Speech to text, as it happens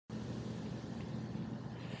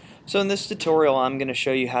So in this tutorial I'm going to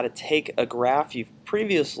show you how to take a graph you've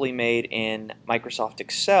previously made in Microsoft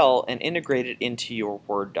Excel and integrate it into your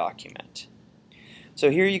Word document.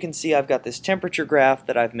 So here you can see I've got this temperature graph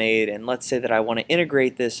that I've made, and let's say that I want to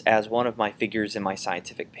integrate this as one of my figures in my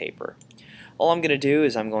scientific paper. All I'm going to do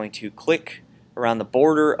is I'm going to click around the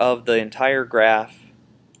border of the entire graph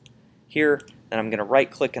here, then I'm going to right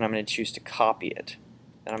click and I'm going to choose to copy it.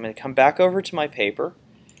 Then I'm going to come back over to my paper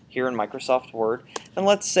here in Microsoft Word, and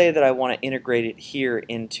let's say that I want to integrate it here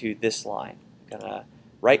into this line. I'm going to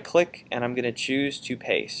right click and I'm going to choose to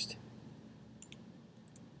paste.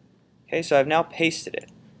 Okay, so I've now pasted it.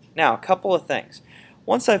 Now, a couple of things.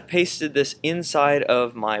 Once I've pasted this inside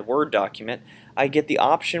of my Word document, I get the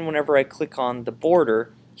option whenever I click on the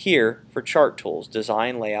border here for Chart Tools,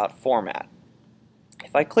 Design, Layout, Format.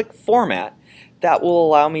 If I click Format, that will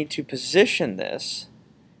allow me to position this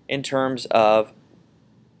in terms of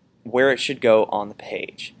where it should go on the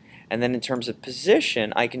page. And then in terms of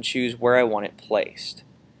position, I can choose where I want it placed.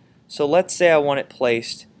 So let's say I want it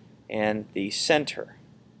placed in the center,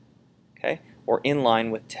 okay, or in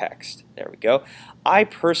line with text. There we go. I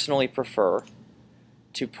personally prefer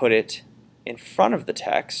to put it in front of the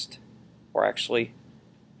text, or actually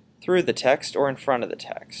through the text or in front of the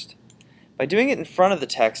text. By doing it in front of the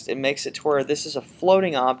text, it makes it to where this is a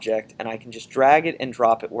floating object and I can just drag it and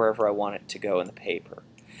drop it wherever I want it to go in the paper.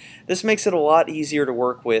 This makes it a lot easier to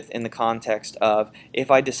work with in the context of if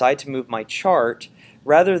I decide to move my chart,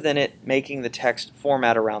 rather than it making the text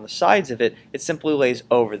format around the sides of it, it simply lays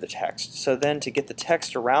over the text. So then to get the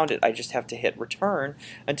text around it, I just have to hit return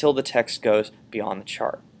until the text goes beyond the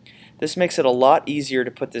chart. This makes it a lot easier to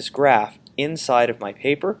put this graph inside of my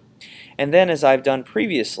paper, and then as I've done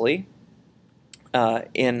previously,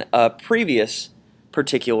 in a previous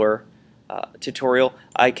particular tutorial,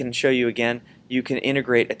 I can show you again, you can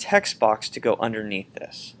integrate a text box to go underneath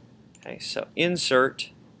this. Okay, so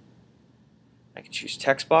insert, I can choose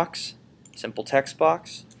text box, simple text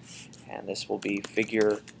box, and this will be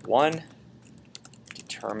figure 1,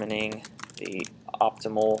 determining the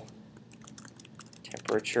optimal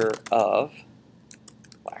temperature of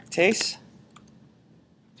lactase.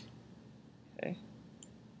 Okay.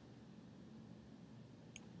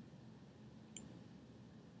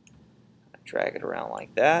 Drag it around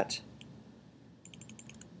like that.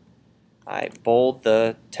 I bold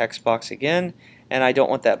the text box again, and I don't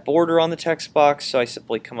want that border on the text box, so I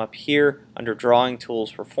simply come up here under Drawing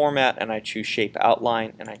Tools for Format, and I choose Shape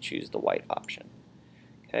Outline, and I choose the white option.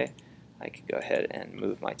 Okay, I can go ahead and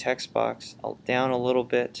move my text box down a little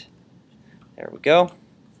bit. There we go.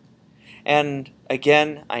 And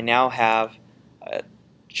again, I now have a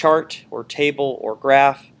chart or table or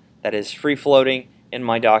graph that is free-floating in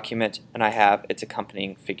my document, and I have its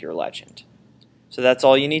accompanying figure legend. So that's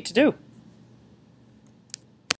all you need to do.